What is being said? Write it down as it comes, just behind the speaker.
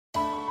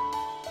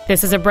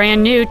This is a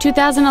brand new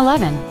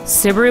 2011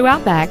 Subaru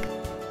Outback.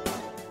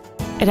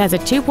 It has a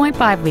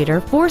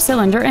 2.5-liter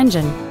four-cylinder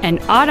engine, an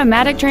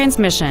automatic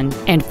transmission,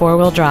 and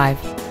four-wheel drive.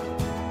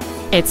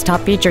 Its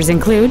top features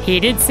include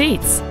heated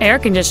seats, air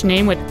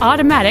conditioning with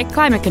automatic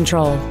climate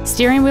control,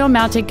 steering wheel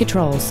mounted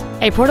controls,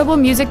 a portable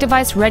music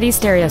device ready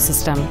stereo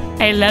system,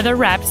 a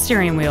leather-wrapped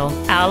steering wheel,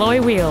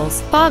 alloy wheels,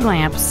 fog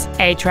lamps,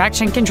 a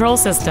traction control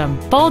system,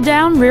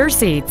 fold-down rear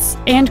seats,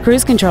 and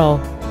cruise control.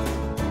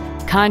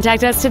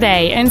 Contact us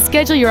today and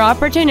schedule your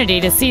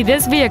opportunity to see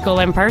this vehicle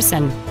in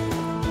person.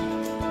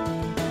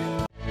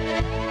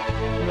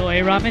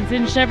 Roy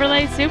Robinson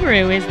Chevrolet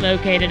Subaru is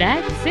located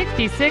at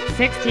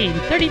 6616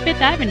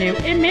 35th Avenue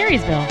in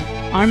Marysville.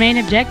 Our main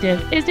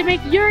objective is to make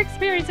your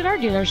experience at our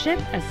dealership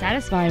a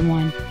satisfying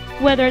one,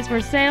 whether it's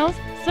for sales,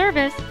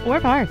 service,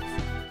 or parts.